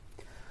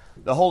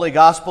The Holy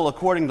Gospel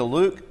according to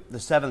Luke, the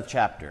 7th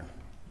chapter.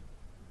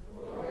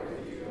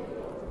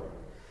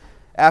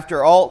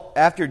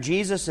 After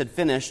Jesus had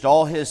finished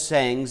all his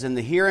sayings in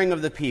the hearing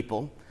of the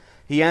people,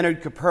 he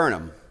entered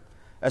Capernaum.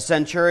 A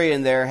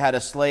centurion there had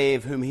a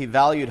slave whom he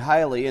valued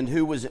highly and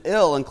who was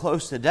ill and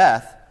close to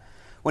death.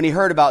 When he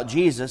heard about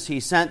Jesus,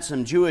 he sent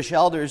some Jewish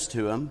elders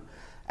to him,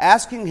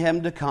 asking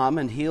him to come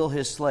and heal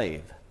his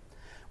slave.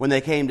 When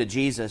they came to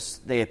Jesus,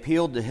 they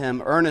appealed to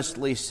him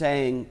earnestly,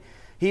 saying,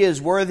 "He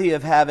is worthy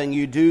of having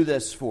you do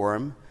this for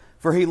him,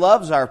 for he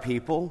loves our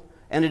people,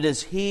 and it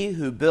is he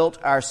who built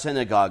our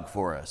synagogue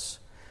for us."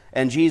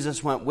 And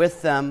Jesus went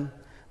with them.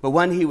 But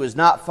when he was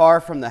not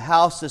far from the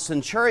house, the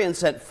centurion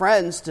sent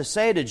friends to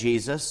say to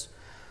Jesus,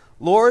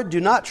 "Lord, do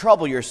not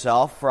trouble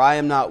yourself, for I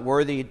am not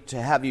worthy to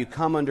have you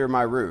come under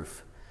my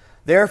roof.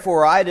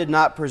 Therefore I did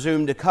not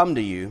presume to come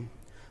to you,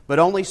 but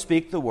only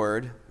speak the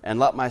word, and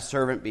let my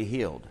servant be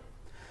healed.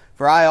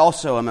 For I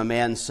also am a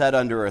man set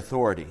under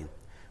authority,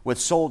 with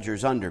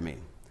soldiers under me.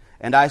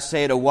 And I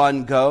say to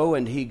one, 'Go,'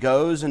 and he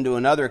goes, and to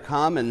another,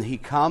 'Come,' and he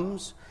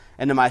comes,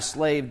 and to my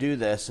slave, 'Do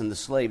this,' and the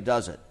slave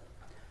does it."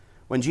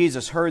 When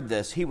Jesus heard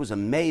this, he was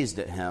amazed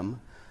at him,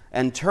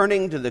 and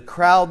turning to the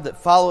crowd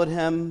that followed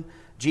him,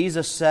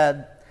 Jesus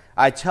said,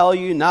 "I tell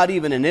you, not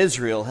even in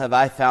Israel have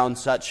I found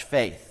such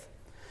faith."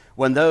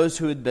 When those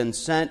who had been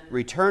sent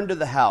returned to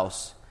the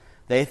house,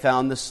 they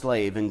found the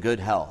slave in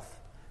good health.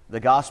 The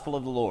Gospel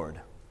of the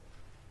Lord.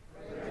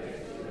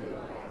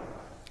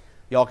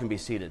 Y'all can be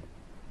seated.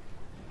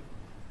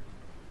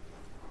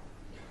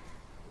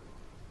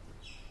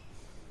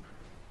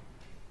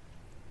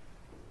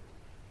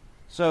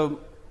 So,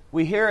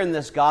 we hear in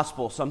this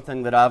gospel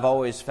something that I've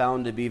always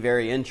found to be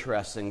very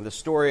interesting, the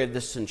story of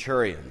this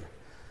centurion.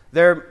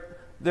 There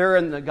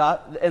in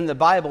the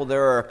Bible,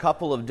 there are a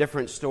couple of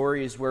different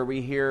stories where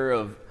we hear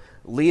of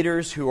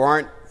leaders who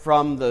aren't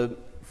from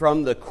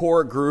the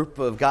core group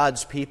of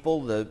God's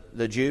people,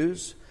 the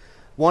Jews.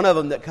 One of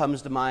them that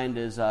comes to mind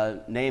is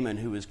Naaman,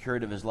 who was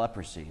cured of his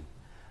leprosy.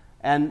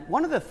 And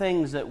one of the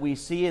things that we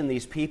see in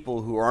these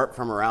people who aren't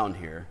from around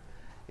here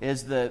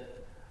is that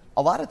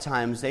a lot of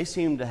times they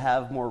seem to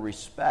have more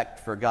respect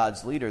for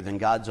God's leader than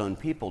God's own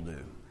people do.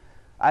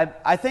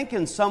 I think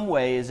in some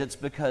ways it's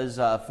because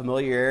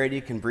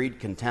familiarity can breed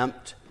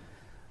contempt.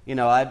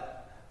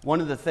 One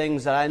of the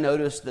things that I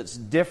noticed that's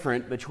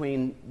different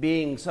between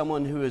being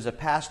someone who is a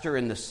pastor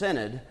in the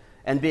synod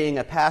and being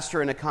a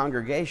pastor in a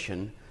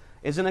congregation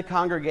is in a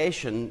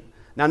congregation,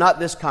 now not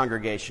this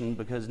congregation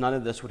because none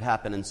of this would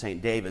happen in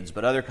St. David's,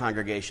 but other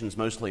congregations,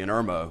 mostly in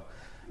Irmo.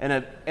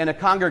 In a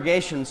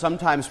congregation,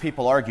 sometimes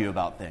people argue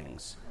about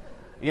things.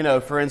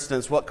 For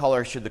instance, what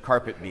color should the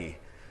carpet be?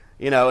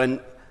 And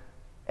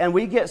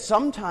we get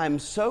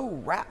sometimes so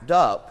wrapped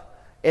up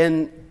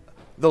in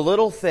the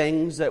little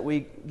things that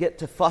we get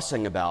to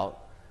fussing about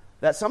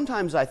that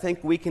sometimes I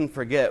think we can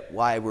forget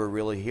why we're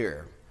really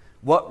here,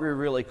 what we're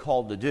really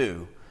called to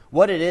do,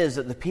 what it is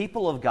that the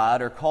people of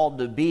God are called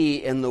to be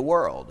in the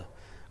world.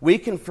 We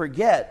can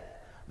forget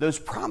those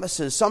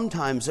promises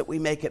sometimes that we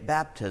make at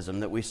baptism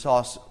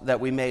that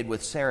we made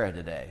with Sarah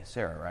today.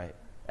 Sarah, right?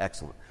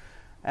 Excellent.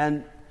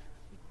 And,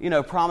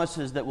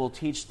 promises that will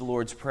teach the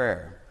Lord's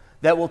Prayer,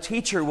 that will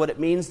teach her what it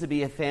means to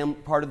be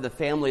part of the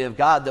family of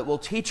God, that will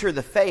teach her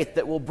the faith,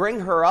 that will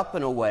bring her up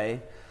in a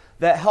way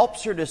that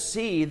helps her to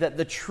see that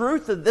the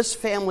truth of this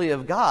family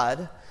of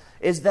God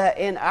is that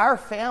in our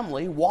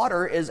family,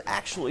 water is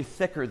actually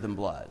thicker than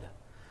blood.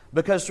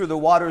 Because through the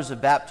waters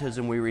of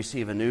baptism, we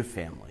receive a new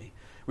family.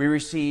 We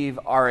receive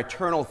our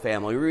eternal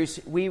family.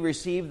 We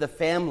receive the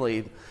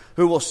family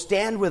who will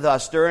stand with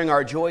us during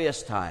our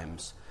joyous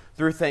times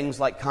through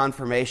things like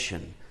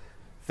confirmation,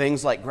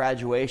 things like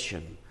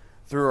graduation,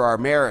 through our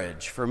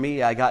marriage. For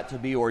me, I got to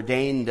be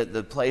ordained at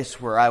the place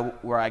where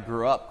I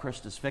grew up,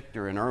 Christus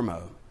Victor in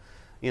Irmo.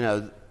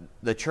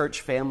 The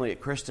church family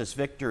at Christus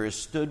Victor has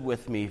stood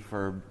with me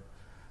for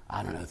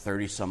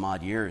 30 some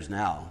odd years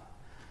now.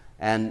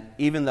 And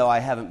even though I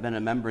haven't been a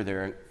member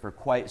there for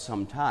quite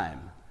some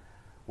time,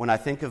 when I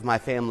think of my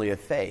family of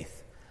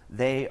faith,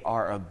 they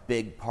are a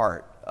big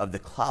part of the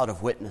cloud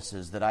of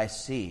witnesses that I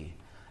see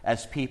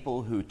as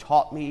people who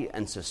taught me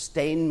and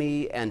sustained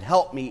me and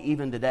help me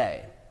even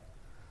today.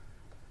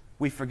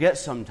 We forget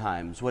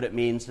sometimes what it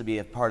means to be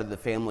a part of the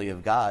family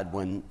of God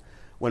when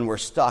we're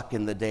stuck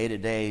in the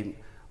day-to-day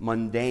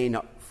mundane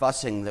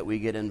fussing that we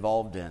get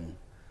involved in.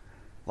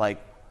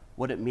 Like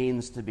what it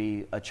means to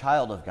be a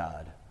child of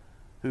God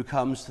who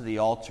comes to the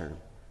altar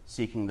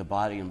seeking the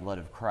body and blood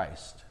of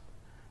Christ,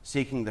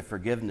 seeking the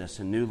forgiveness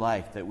and new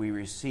life that we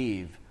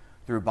receive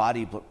through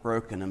body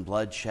broken and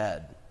blood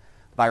shed,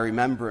 by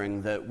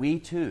remembering that we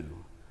too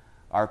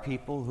are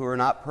people who are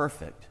not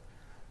perfect,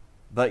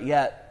 but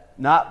yet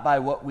not by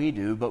what we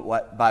do,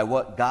 but by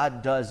what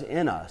God does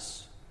in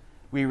us.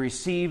 We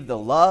receive the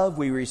love,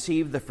 we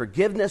receive the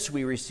forgiveness,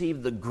 we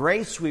receive the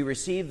grace, we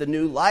receive the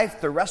new life,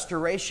 the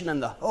restoration,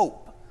 and the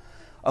hope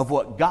of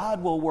what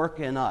God will work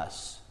in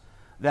us,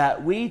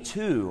 that we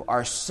too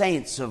are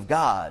saints of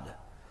God,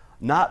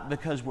 not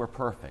because we're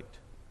perfect,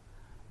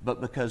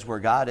 but because where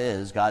God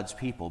is, God's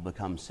people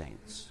become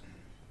saints.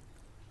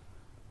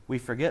 we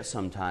forget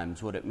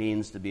sometimes what it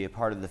means to be a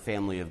part of the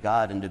family of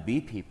God and to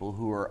be people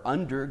who are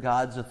under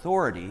God's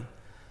authority,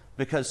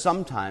 because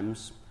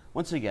sometimes,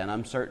 once again,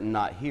 I'm certain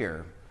not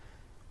here,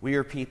 we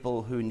are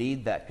people who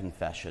need that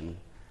confession,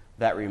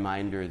 that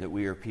reminder that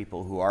we are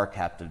people who are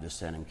captive to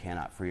sin and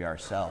cannot free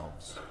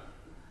ourselves.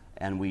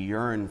 And we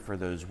yearn for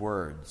those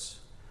words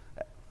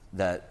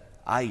that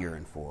I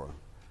yearn for.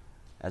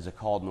 As a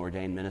called and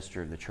ordained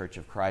minister of the Church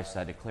of Christ,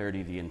 I declare to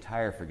you the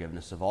entire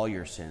forgiveness of all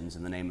your sins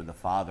in the name of the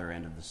Father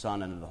and of the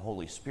Son and of the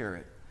Holy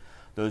Spirit.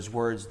 Those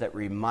words that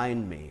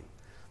remind me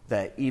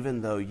that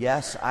even though,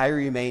 yes, I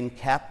remain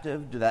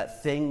captive to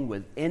that thing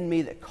within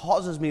me that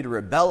causes me to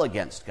rebel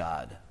against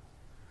God,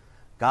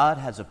 God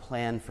has a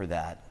plan for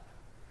that,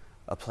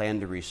 a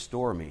plan to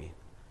restore me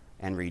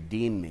and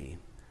redeem me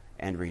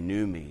and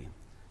renew me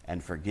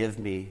and forgive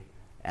me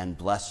and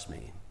bless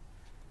me,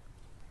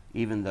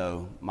 even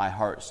though my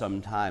heart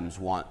sometimes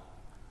wants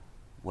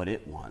what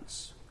it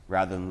wants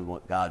rather than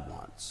what God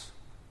wants.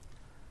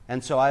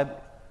 And so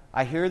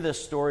I hear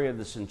this story of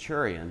the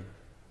centurion,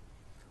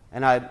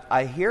 and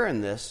I hear in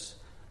this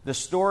the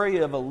story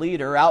of a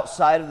leader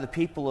outside of the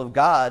people of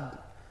God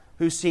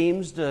who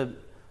seems to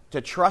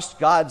trust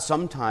God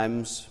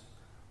sometimes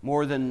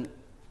more than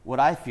what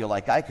I feel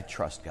like I could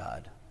trust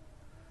God.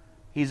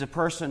 He's a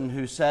person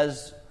who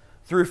says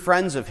through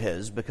friends of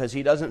his, because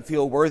he doesn't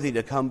feel worthy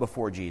to come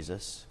before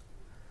Jesus,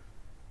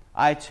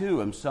 I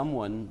too am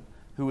someone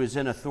who is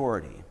in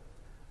authority.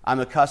 I'm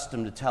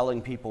accustomed to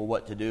telling people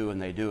what to do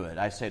and they do it.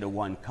 I say to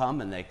one,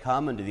 come, and they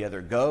come, and to the other,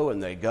 go,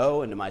 and they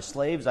go, and to my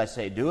slaves I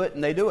say, do it,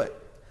 and they do it.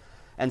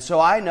 And so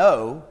I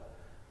know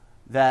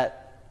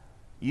that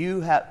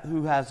who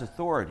has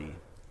authority,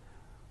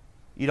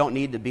 you don't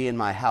need to be in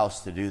my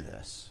house to do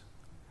this.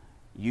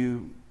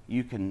 You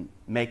can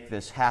make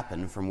this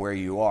happen from where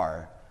you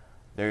are.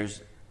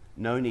 There's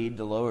no need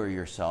to lower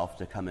yourself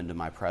to come into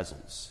my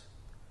presence.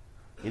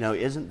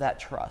 Isn't that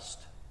trust?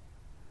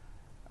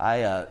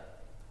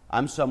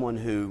 I'm someone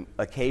who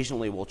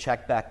occasionally will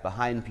check back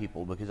behind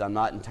people because I'm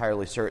not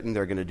entirely certain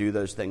they're going to do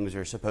those things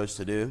they're supposed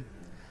to do.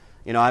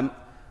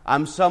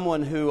 I'm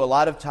someone who a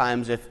lot of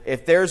times,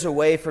 if there's a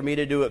way for me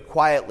to do it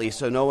quietly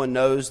so no one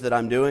knows that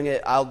I'm doing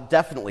it, I'll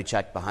definitely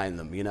check behind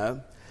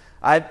them,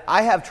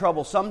 I have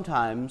trouble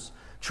sometimes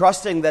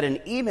trusting that an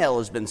email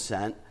has been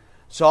sent,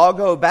 so I'll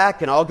go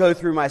back and I'll go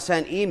through my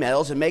sent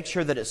emails and make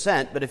sure that it's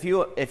sent. But if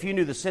you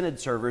knew the Synod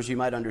servers, you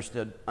might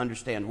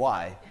understand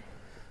why.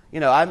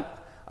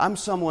 I'm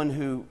someone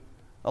who,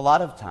 a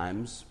lot of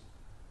times,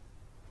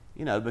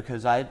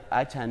 because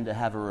I tend to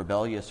have a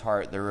rebellious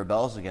heart that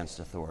rebels against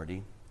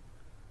authority,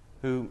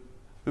 who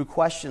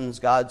questions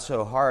God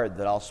so hard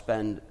that I'll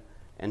spend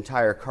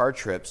entire car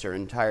trips or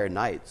entire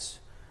nights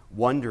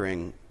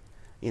wondering,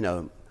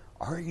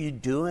 are you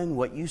doing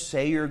what you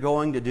say you're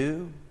going to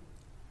do?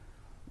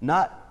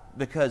 Not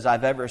because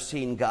I've ever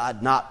seen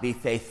God not be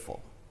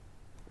faithful,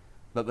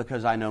 but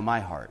because I know my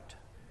heart.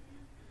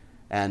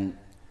 And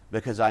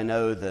because I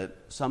know that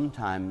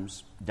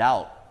sometimes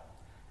doubt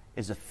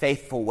is a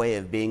faithful way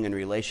of being in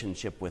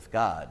relationship with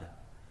God.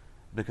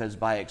 Because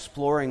by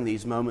exploring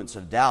these moments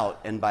of doubt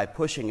and by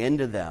pushing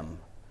into them,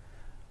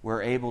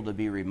 we're able to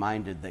be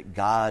reminded that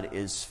God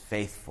is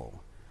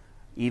faithful,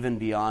 even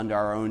beyond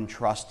our own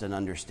trust and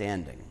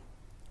understanding.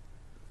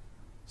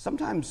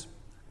 Sometimes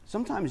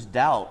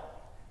doubt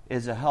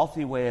is a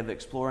healthy way of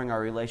exploring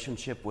our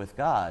relationship with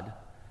God.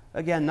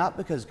 Again, not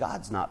because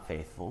God's not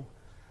faithful,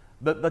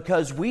 but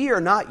because we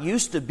are not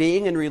used to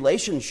being in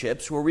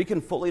relationships where we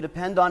can fully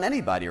depend on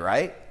anybody,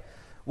 right?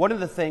 One of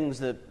the things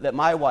that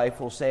my wife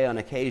will say on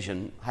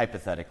occasion,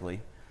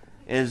 hypothetically,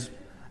 is,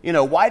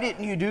 why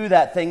didn't you do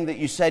that thing that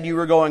you said you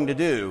were going to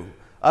do?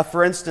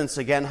 For instance,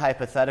 again,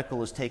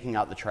 hypothetical is taking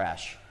out the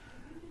trash.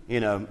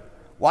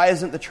 Why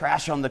isn't the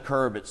trash on the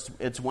curb?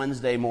 It's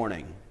Wednesday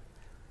morning.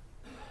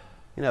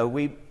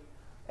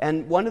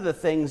 And one of the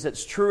things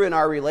that's true in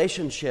our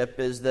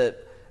relationship is that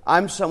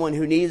I'm someone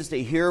who needs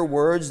to hear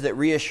words that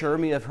reassure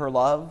me of her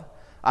love.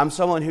 I'm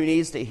someone who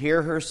needs to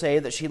hear her say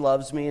that she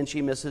loves me and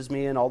she misses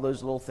me and all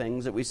those little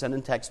things that we send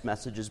in text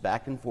messages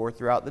back and forth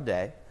throughout the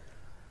day.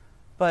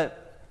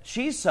 But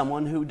she's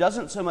someone who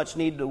doesn't so much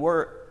need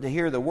to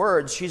hear the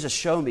words. She's a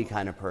show me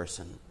kind of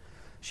person.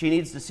 She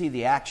needs to see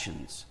the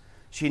actions.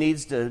 She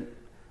needs to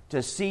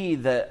see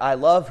that I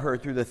love her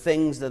through the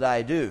things that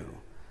I do.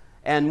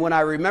 And when I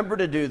remember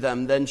to do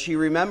them, then she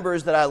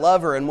remembers that I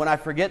love her. And when I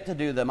forget to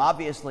do them,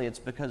 obviously it's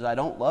because I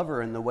don't love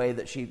her in the way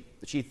that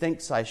she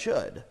thinks I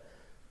should.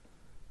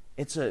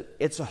 It's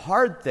a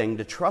hard thing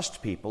to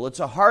trust people. It's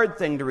a hard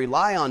thing to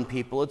rely on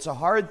people. It's a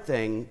hard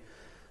thing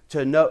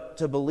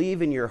to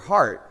believe in your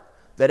heart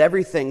that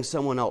everything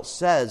someone else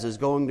says is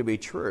going to be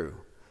true.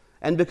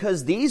 And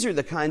because these are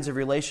the kinds of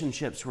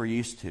relationships we're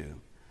used to,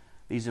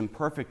 these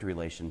imperfect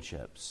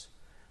relationships,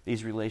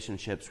 these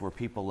relationships where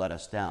people let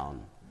us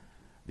down,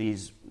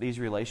 these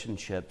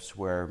relationships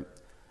where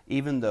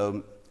even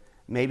though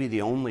maybe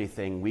the only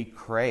thing we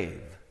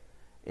crave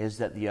is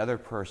that the other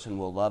person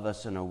will love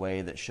us in a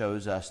way that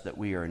shows us that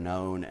we are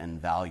known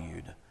and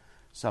valued,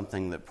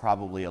 something that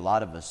probably a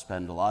lot of us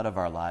spend a lot of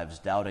our lives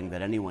doubting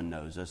that anyone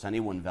knows us,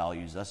 anyone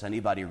values us,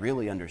 anybody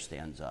really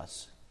understands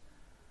us.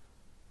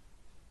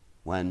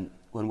 When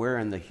we're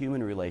in the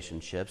human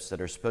relationships that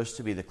are supposed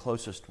to be the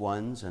closest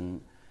ones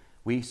and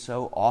we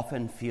so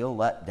often feel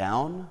let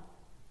down,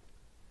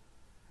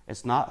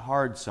 it's not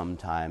hard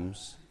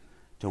sometimes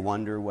to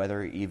wonder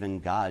whether even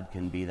God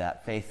can be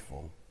that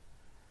faithful,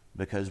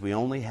 because we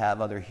only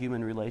have other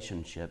human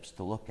relationships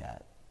to look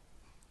at.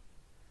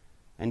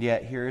 And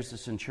yet here's the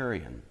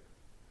centurion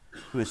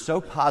who is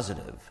so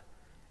positive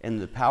in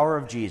the power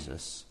of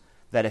Jesus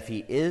that if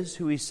he is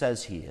who he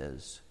says he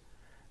is,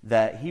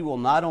 that he will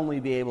not only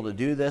be able to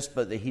do this,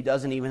 but that he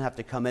doesn't even have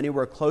to come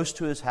anywhere close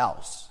to his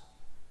house,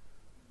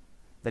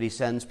 that he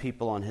sends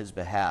people on his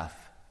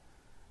behalf,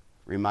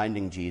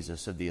 reminding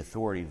Jesus of the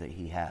authority that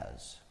he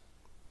has.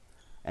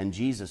 And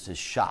Jesus is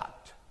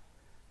shocked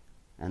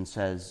and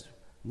says,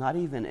 "Not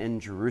even in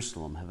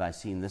Jerusalem have I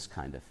seen this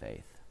kind of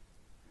faith."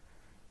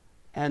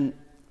 And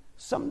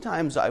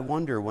sometimes I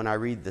wonder when I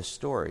read this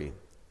story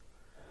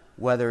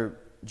whether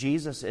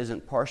Jesus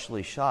isn't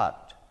partially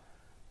shocked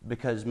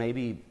because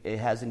maybe it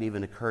hasn't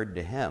even occurred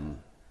to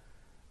him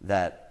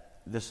that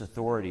this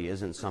authority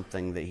isn't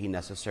something that he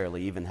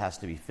necessarily even has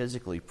to be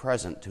physically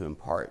present to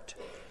impart.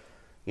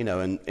 You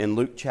know, in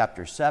Luke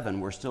chapter 7,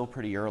 we're still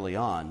pretty early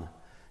on.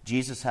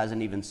 Jesus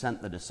hasn't even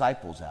sent the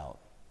disciples out.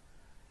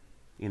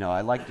 You know,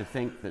 I like to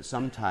think that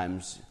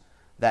sometimes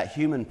that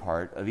human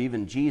part of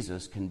even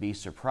Jesus can be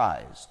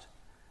surprised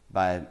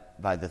by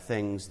the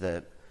things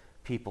that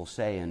people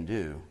say and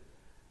do,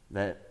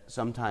 that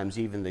sometimes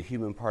even the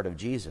human part of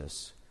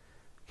Jesus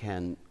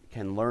can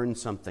learn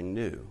something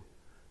new.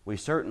 We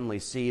certainly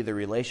see the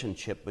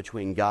relationship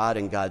between God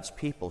and God's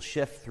people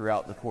shift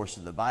throughout the course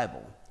of the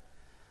Bible.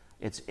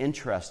 It's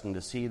interesting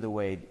to see the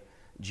way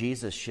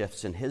Jesus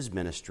shifts in his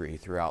ministry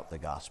throughout the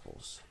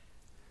Gospels.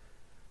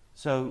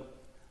 So,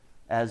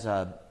 as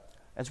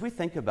we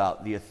think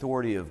about the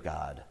authority of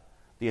God,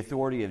 the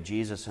authority of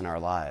Jesus in our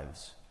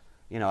lives,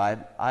 you know,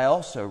 I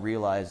also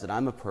realize that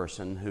I'm a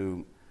person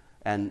who,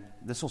 and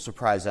this will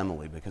surprise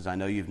Emily because I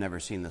know you've never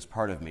seen this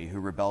part of me, who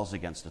rebels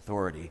against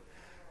authority.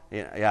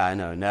 Yeah, I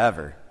know,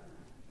 never.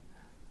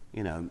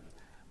 You know,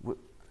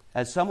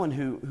 as someone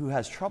who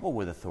has trouble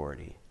with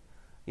authority,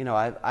 you know,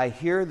 I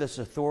hear this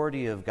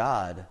authority of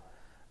God,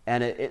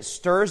 and it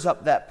stirs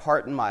up that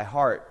part in my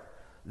heart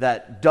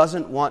that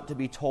doesn't want to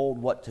be told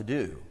what to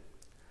do,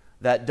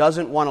 that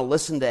doesn't want to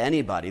listen to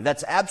anybody,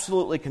 that's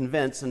absolutely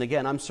convinced, and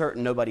again, I'm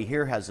certain nobody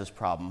here has this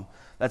problem,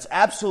 that's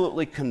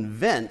absolutely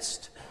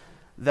convinced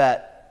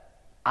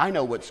that I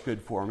know what's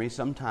good for me,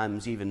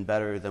 sometimes even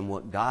better than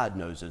what God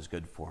knows is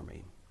good for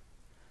me.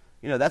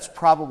 You know, that's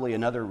probably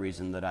another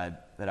reason that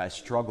I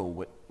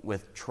struggle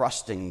with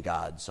trusting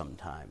God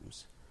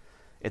sometimes.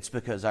 It's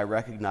because I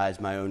recognize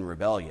my own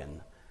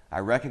rebellion. I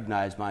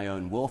recognize my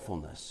own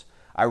willfulness.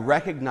 I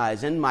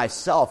recognize in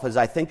myself, as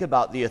I think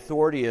about the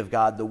authority of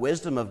God, the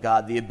wisdom of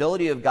God, the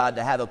ability of God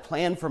to have a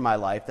plan for my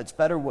life that's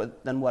better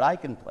than what I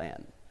can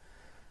plan.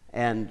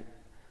 And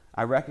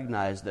I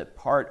recognize that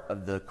part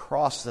of the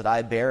cross that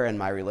I bear in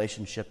my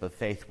relationship of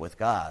faith with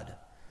God,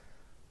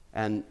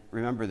 and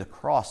remember, the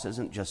cross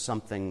isn't just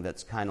something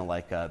that's kind of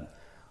like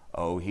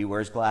he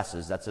wears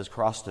glasses, that's his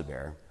cross to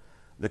bear.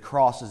 The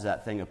cross is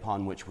that thing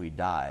upon which we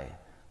die,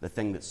 the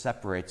thing that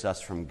separates us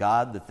from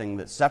God, the thing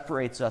that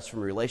separates us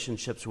from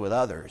relationships with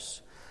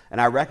others. And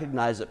I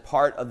recognize that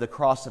part of the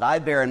cross that I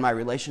bear in my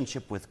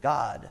relationship with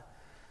God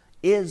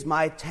is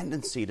my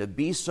tendency to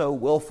be so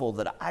willful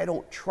that I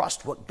don't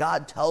trust what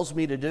God tells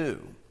me to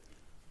do.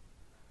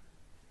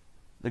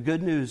 The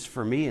good news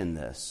for me in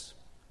this,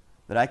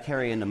 that I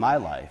carry into my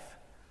life,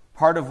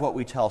 part of what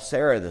we tell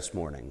Sarah this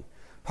morning,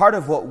 part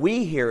of what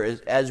we hear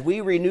is as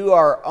we renew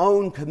our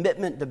own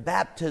commitment to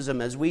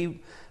baptism, as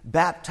we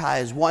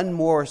baptize one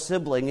more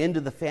sibling into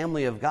the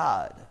family of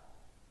God,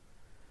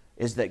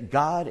 is that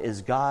God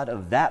is God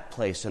of that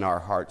place in our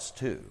hearts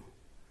too.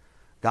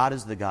 God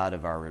is the God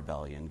of our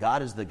rebellion.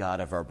 God is the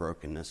God of our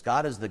brokenness.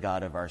 God is the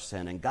God of our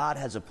sin, and God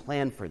has a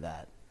plan for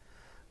that.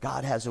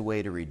 God has a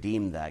way to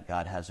redeem that.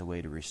 God has a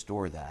way to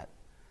restore that.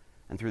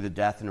 And through the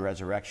death and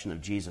resurrection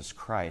of Jesus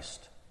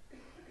Christ,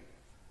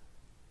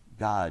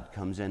 God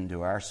comes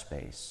into our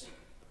space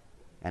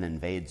and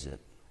invades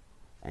it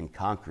and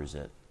conquers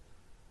it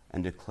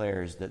and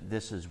declares that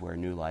this is where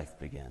new life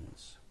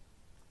begins.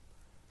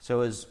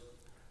 So as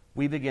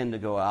we begin to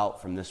go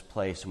out from this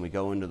place and we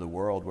go into the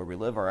world where we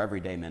live our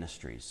everyday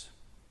ministries,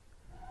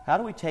 how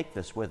do we take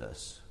this with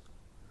us?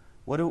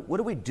 What do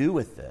we do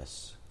with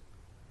this?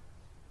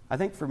 I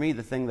think for me,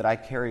 the thing that I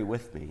carry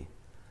with me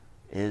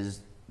is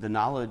the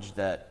knowledge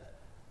that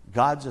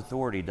God's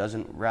authority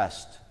doesn't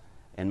rest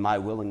in my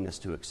willingness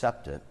to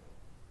accept it.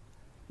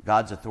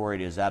 God's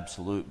authority is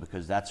absolute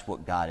because that's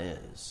what God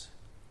is.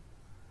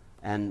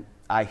 And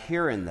I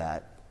hear in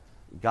that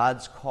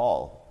God's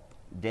call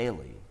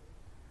daily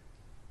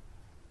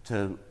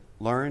to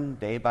learn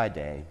day by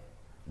day,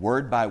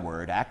 word by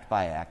word, act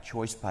by act,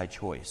 choice by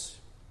choice,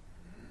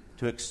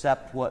 to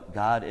accept what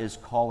God is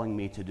calling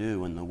me to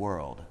do in the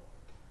world,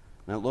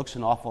 And it looks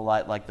an awful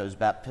lot like those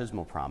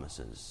baptismal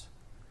promises.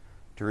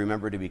 To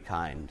remember to be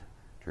kind,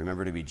 to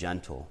remember to be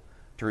gentle,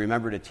 to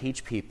remember to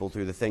teach people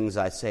through the things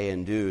I say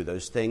and do,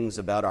 those things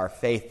about our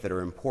faith that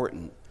are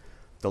important,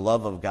 the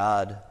love of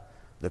God,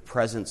 the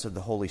presence of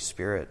the Holy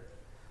Spirit,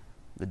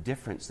 the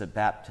difference that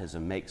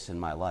baptism makes in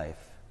my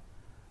life,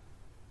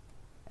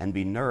 and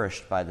be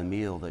nourished by the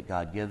meal that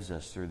God gives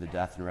us through the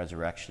death and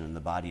resurrection in the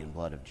body and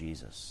blood of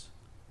Jesus.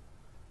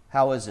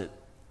 How is it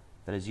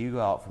that as you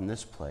go out from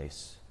this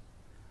place,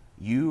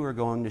 you are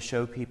going to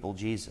show people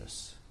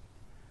Jesus,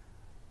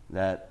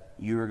 that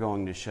you are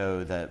going to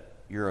show that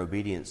your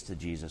obedience to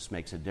Jesus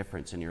makes a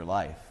difference in your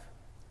life?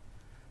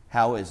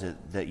 How is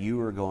it that you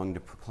are going to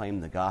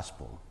proclaim the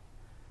gospel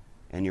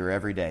in your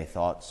everyday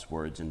thoughts,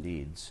 words, and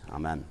deeds?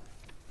 Amen.